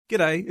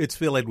G'day, it's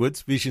Phil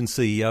Edwards, Vision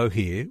CEO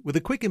here, with a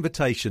quick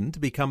invitation to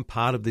become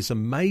part of this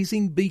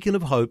amazing beacon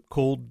of hope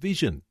called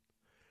Vision.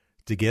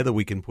 Together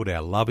we can put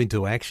our love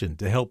into action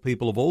to help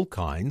people of all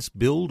kinds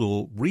build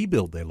or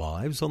rebuild their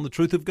lives on the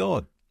truth of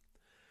God.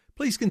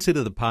 Please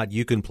consider the part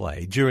you can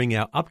play during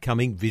our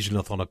upcoming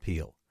Visionathon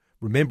appeal,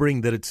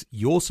 remembering that it's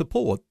your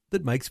support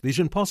that makes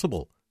Vision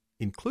possible,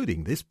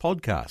 including this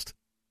podcast.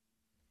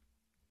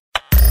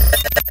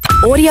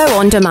 Audio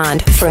on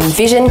demand from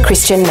Vision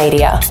Christian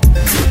Media.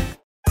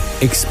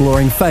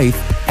 Exploring faith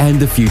and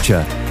the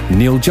future.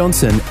 Neil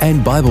Johnson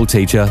and Bible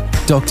teacher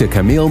Dr.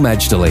 Kameel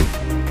Majdali.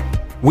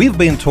 We've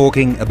been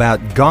talking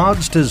about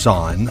God's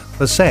design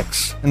for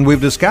sex, and we've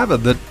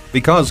discovered that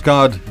because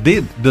God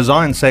did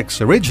design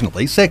sex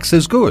originally, sex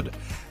is good.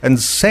 And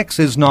sex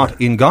is not,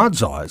 in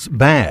God's eyes,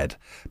 bad,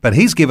 but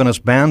He's given us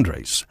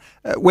boundaries.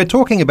 We're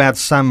talking about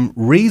some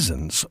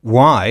reasons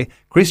why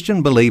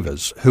Christian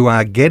believers who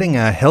are getting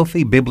a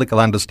healthy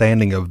biblical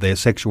understanding of their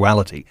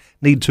sexuality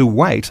need to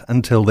wait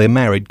until they're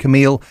married.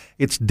 Kameel,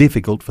 it's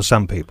difficult for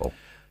some people.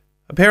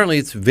 Apparently,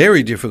 it's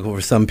very difficult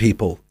for some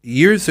people.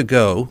 Years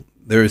ago,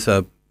 there's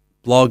a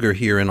blogger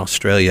here in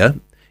Australia.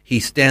 He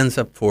stands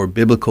up for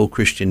biblical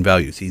Christian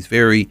values. He's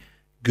very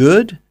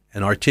good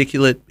and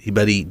articulate,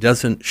 but he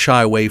doesn't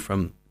shy away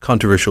from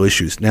controversial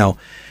issues. Now,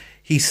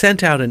 he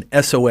sent out an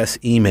SOS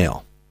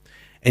email,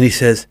 and he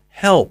says,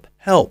 help,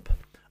 help.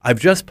 I've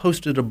just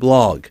posted a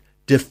blog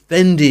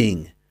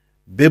defending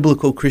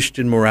biblical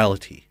Christian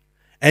morality.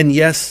 And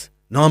yes,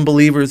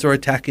 non-believers are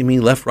attacking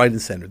me left, right,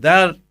 and center.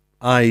 That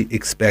I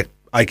expect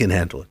I can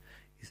handle it.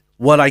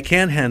 What I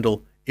can't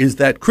handle is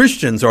that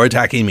Christians are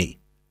attacking me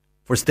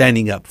for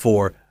standing up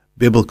for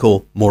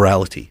biblical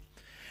morality.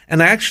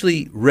 And I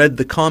actually read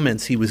the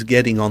comments he was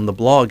getting on the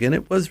blog, and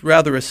it was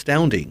rather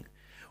astounding.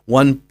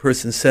 One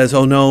person says,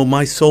 oh no,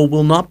 my soul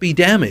will not be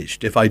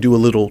damaged if I do a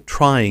little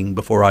trying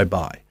before I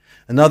buy.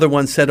 Another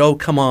one said, oh,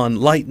 come on,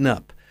 lighten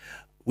up.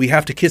 We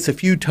have to kiss a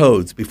few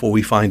toads before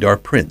we find our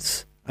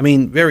prince. I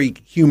mean, very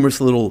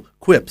humorous little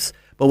quips.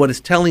 But what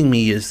it's telling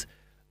me is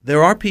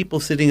there are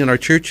people sitting in our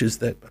churches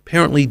that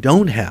apparently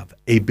don't have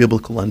a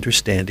biblical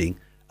understanding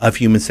of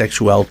human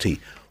sexuality.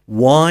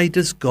 Why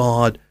does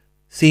God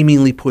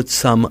seemingly put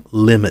some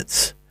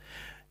limits?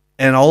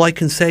 And all I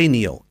can say,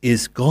 Neil,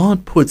 is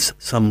God puts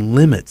some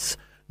limits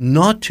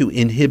not to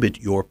inhibit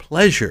your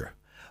pleasure,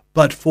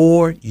 but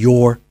for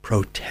your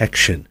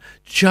protection.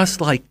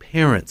 Just like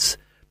parents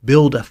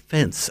build a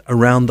fence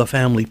around the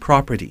family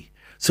property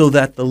so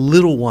that the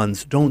little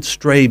ones don't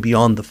stray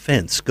beyond the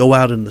fence, go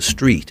out in the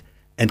street,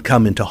 and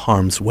come into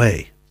harm's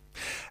way.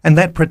 And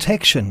that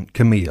protection,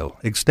 Kameel,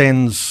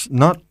 extends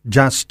not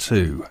just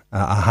to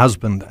a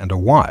husband and a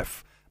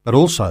wife, but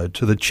also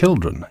to the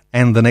children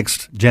and the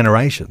next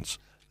generations.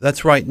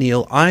 That's right,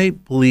 Neil. I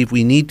believe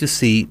we need to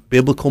see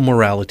biblical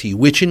morality,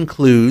 which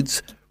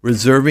includes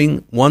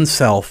reserving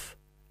oneself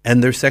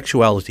and their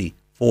sexuality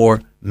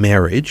for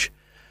marriage.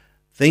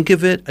 Think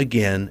of it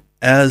again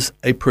as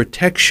a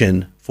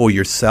protection for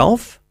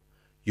yourself,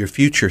 your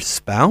future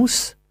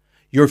spouse,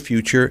 your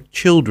future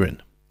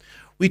children.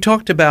 We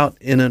talked about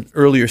in an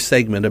earlier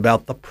segment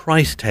about the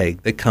price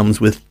tag that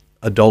comes with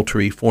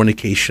adultery,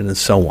 fornication, and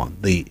so on.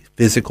 The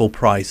physical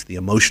price, the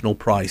emotional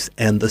price,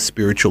 and the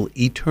spiritual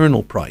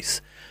eternal price.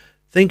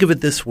 Think of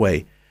it this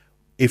way.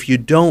 If you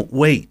don't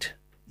wait,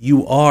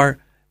 you are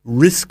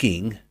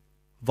risking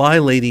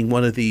violating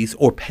one of these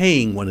or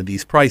paying one of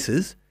these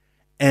prices.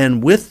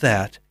 And with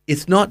that,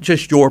 it's not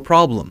just your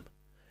problem.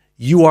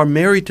 You are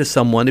married to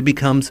someone, it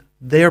becomes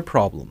their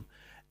problem.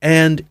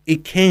 And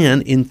it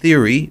can, in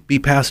theory, be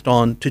passed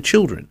on to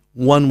children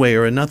one way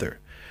or another.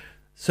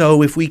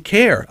 So if we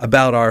care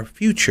about our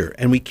future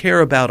and we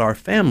care about our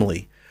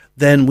family,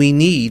 then we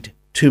need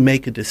to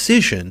make a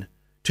decision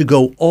to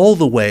go all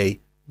the way,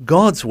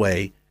 God's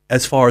way,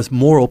 as far as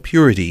moral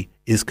purity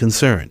is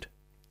concerned.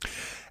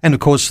 And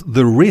of course,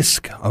 the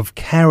risk of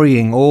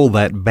carrying all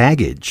that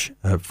baggage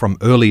from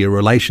earlier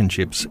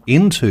relationships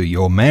into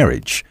your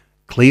marriage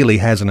clearly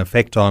has an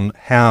effect on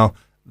how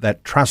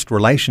that trust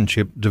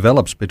relationship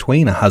develops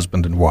between a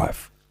husband and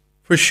wife.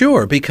 For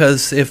sure,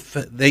 because if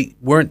they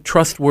weren't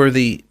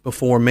trustworthy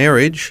before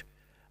marriage,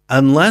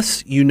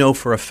 unless you know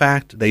for a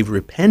fact they've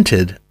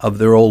repented of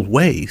their old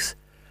ways,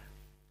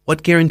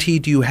 what guarantee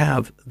do you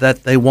have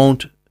that they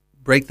won't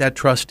break that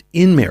trust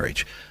in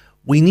marriage?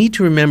 We need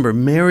to remember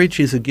marriage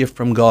is a gift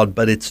from God,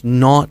 but it's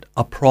not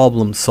a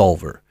problem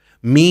solver.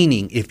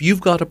 Meaning, if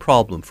you've got a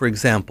problem, for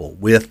example,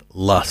 with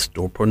lust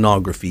or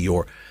pornography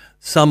or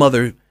some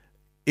other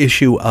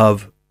issue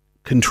of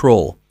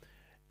control,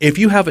 if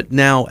you have it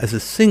now as a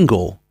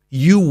single,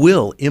 you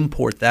will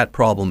import that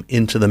problem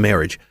into the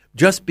marriage.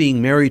 Just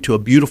being married to a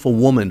beautiful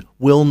woman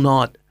will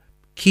not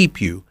keep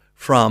you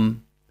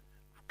from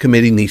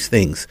committing these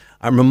things.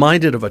 I'm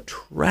reminded of a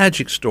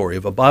tragic story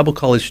of a Bible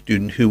college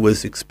student who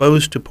was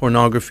exposed to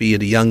pornography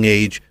at a young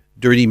age,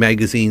 dirty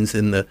magazines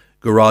in the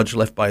garage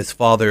left by his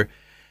father,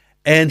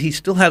 and he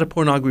still had a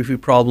pornography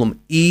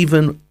problem,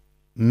 even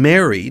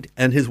married,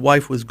 and his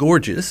wife was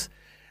gorgeous.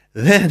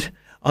 Then,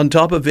 on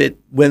top of it,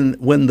 when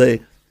the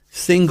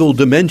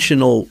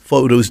single-dimensional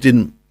photos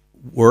didn't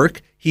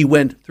work. He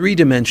went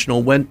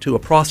three-dimensional, went to a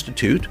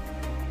prostitute,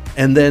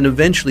 and then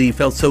eventually he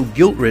felt so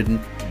guilt-ridden,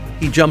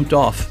 he jumped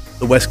off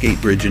the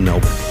Westgate Bridge in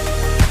Melbourne.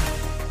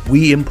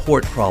 We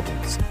import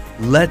problems.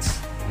 Let's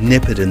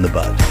nip it in the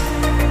bud.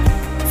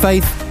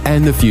 Faith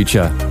and the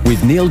Future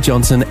with Neil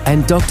Johnson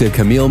and Dr.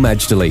 Camille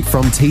Majdali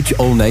from Teach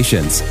All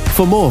Nations.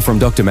 For more from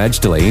Dr.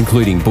 Majdali,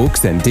 including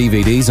books and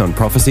DVDs on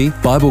prophecy,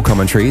 Bible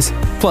commentaries,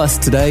 plus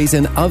today's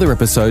and other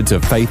episodes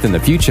of Faith and the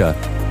Future,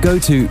 go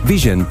to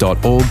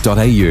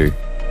vision.org.au.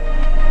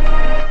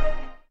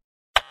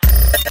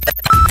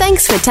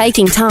 Thanks for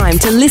taking time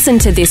to listen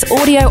to this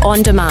audio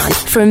on demand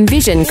from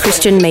Vision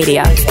Christian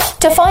Media.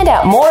 To find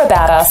out more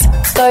about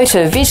us, go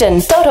to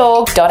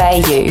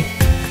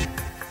vision.org.au.